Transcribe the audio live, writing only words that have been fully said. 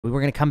We were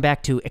going to come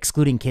back to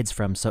excluding kids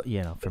from,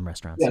 from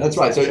restaurants. Yeah, that's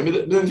right. So, I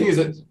mean, the thing is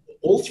that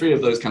all three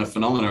of those kind of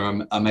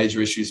phenomena are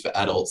major issues for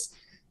adults.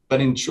 But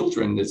in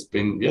children, there's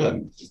been, yeah,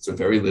 it's a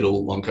very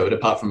little long COVID,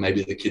 apart from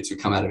maybe the kids who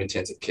come out of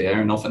intensive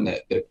care. And often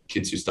they're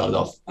kids who started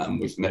off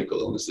with medical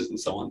illnesses and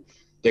so on.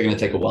 They're going to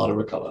take a while to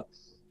recover.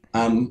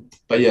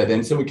 But yeah,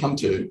 then so we come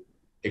to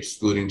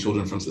excluding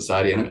children from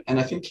society. And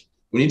I think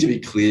we need to be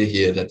clear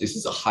here that this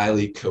is a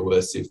highly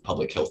coercive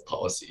public health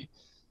policy.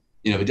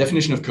 The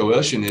definition of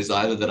coercion is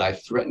either that I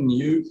threaten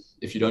you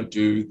if you don't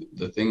do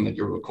the thing that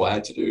you're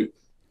required to do,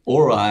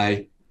 or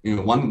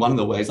one of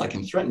the ways I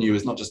can threaten you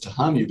is not just to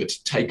harm you, but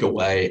to take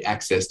away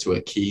access to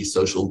a key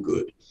social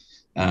good.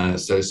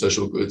 So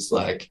social goods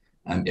like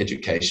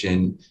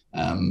education,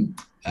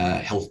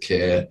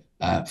 healthcare,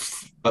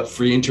 but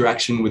free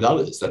interaction with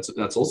others.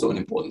 That's also an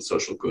important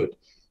social good.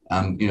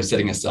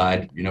 Setting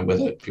aside,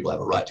 whether people have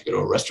a right to go to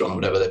a restaurant or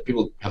whatever, that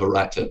people have a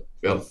right to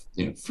have,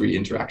 free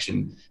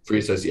interaction, free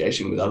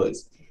association with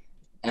others.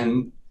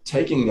 And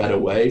taking that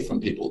away from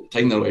people,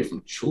 taking that away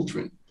from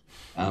children,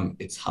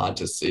 it's hard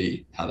to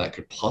see how that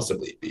could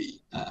possibly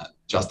be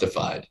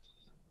justified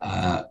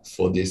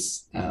for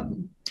this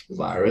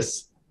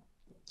virus.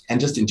 And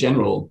just in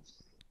general,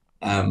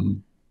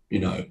 even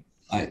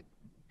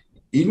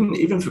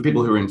for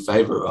people who are in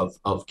favor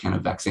of kind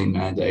of vaccine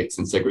mandates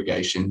and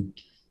segregation,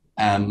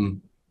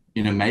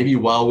 maybe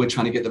while we're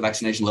trying to get the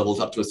vaccination levels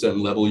up to a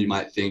certain level,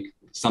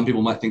 some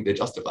people might think they're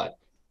justified.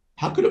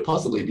 How could it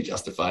possibly be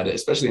justified,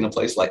 especially in a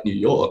place like New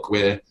York,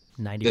 where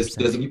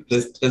 90%.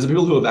 there's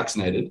people who are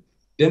vaccinated,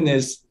 then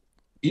there's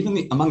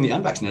among the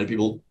unvaccinated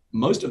people,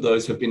 most of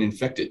those have been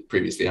infected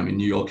previously. I mean,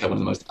 New York had one of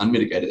the most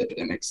unmitigated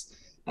epidemics.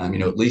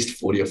 At least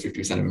 40 or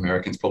 50% of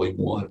Americans, probably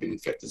more, have been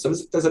infected. So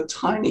there's a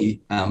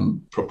tiny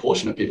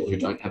proportion of people who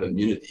don't have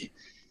immunity.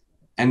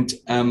 And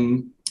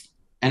in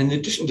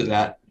addition to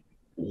that,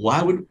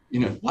 why would we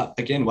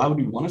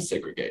want to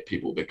segregate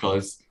people?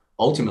 Because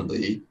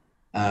ultimately,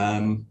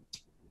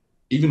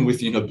 even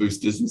with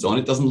boosters and so on,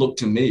 it doesn't look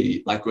to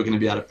me like we're going to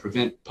be able to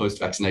prevent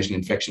post-vaccination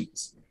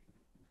infections.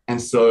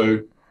 And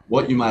so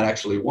what you might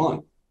actually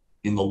want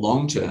in the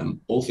long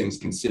term, all things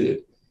considered,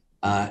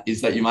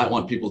 is that you might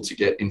want people to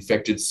get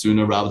infected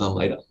sooner rather than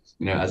later.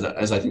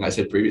 As I think I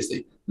said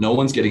previously, no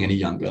one's getting any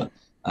younger.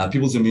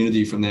 People's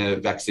immunity from their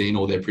vaccine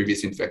or their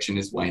previous infection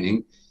is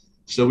waning.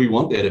 So we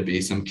want there to be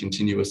some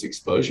continuous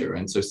exposure.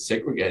 And so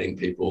segregating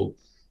people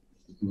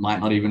might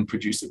not even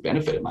produce a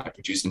benefit. It might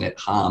produce a net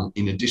harm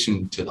in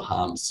addition to the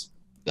harms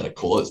that are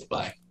caused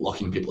by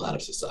locking people out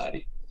of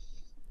society.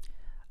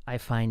 I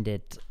find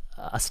it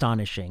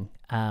astonishing.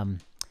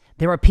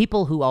 There are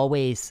people who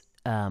always,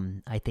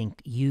 I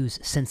think, use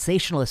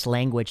sensationalist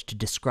language to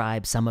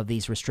describe some of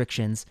these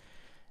restrictions.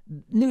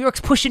 New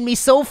York's pushing me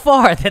so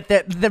far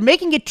that they're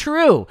making it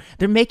true.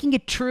 They're making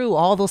it true,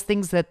 all those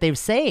things that they're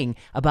saying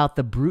about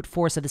the brute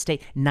force of the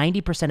state.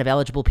 90% of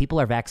eligible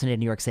people are vaccinated in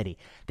New York City.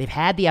 They've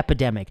had the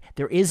epidemic.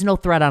 There is no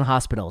threat on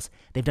hospitals.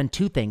 They've done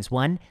two things.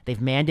 One, they've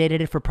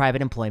mandated it for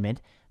private employment.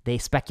 They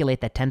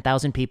speculate that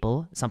 10,000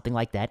 people, something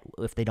like that,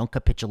 if they don't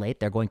capitulate,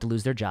 they're going to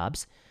lose their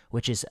jobs,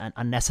 which is an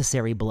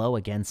unnecessary blow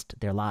against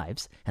their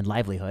lives and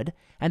livelihood.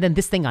 And then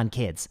this thing on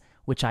kids,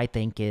 which I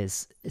think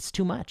is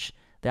too much.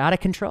 They're out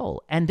of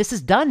control. And this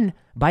is done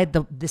by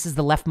this is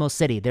the leftmost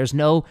city.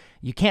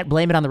 You can't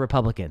blame it on the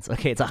Republicans.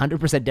 Okay, it's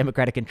 100%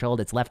 Democratic controlled.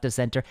 It's left of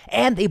center.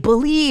 And they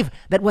believe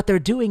that what they're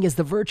doing is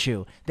the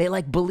virtue. They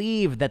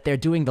believe that they're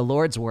doing the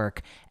Lord's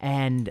work.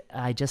 And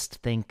I just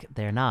think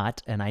they're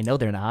not. And I know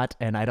they're not.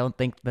 And I don't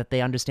think that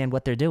they understand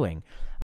what they're doing.